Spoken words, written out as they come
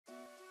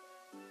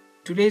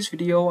Today's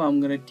video, I'm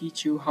going to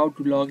teach you how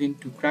to log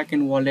into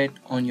Kraken Wallet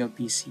on your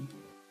PC.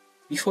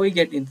 Before you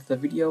get into the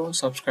video,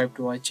 subscribe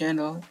to our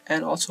channel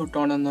and also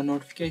turn on the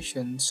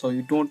notifications so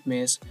you don't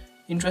miss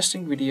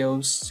interesting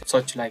videos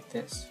such like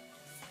this.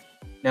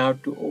 Now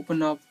to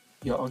open up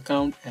your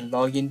account and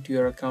log into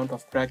your account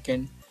of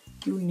Kraken,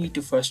 you need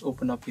to first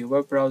open up your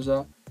web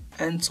browser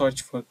and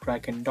search for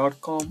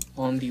kraken.com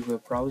on the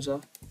web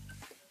browser.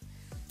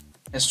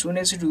 As soon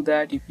as you do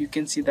that, you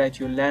can see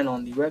that you'll land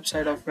on the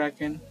website of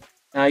Kraken.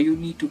 Now you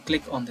need to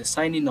click on the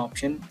sign in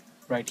option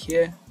right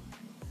here.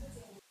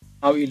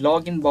 Now a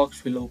login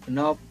box will open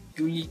up.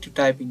 You need to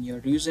type in your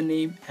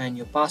username and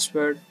your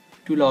password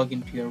to log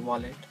into your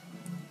wallet.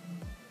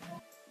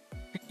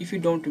 If you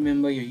don't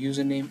remember your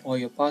username or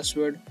your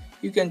password,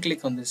 you can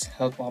click on this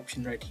help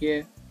option right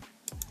here.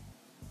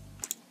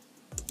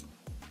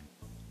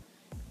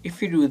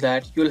 If you do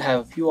that, you'll have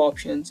a few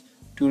options.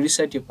 To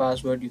reset your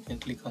password, you can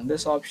click on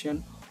this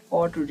option,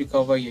 or to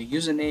recover your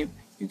username,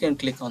 you can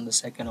click on the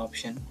second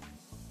option.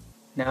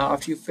 Now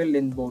after you fill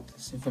in both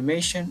this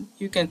information,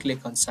 you can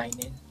click on sign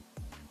in.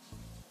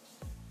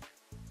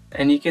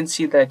 And you can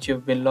see that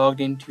you've been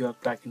logged into your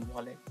Kraken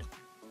wallet.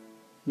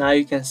 Now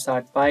you can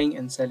start buying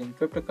and selling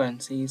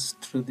cryptocurrencies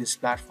through this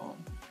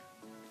platform.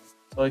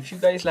 So if you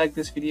guys like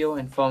this video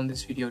and found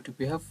this video to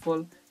be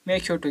helpful,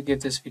 make sure to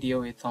give this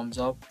video a thumbs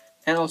up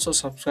and also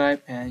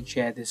subscribe and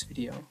share this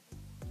video.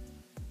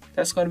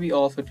 That's going to be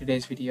all for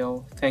today's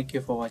video. Thank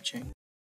you for watching.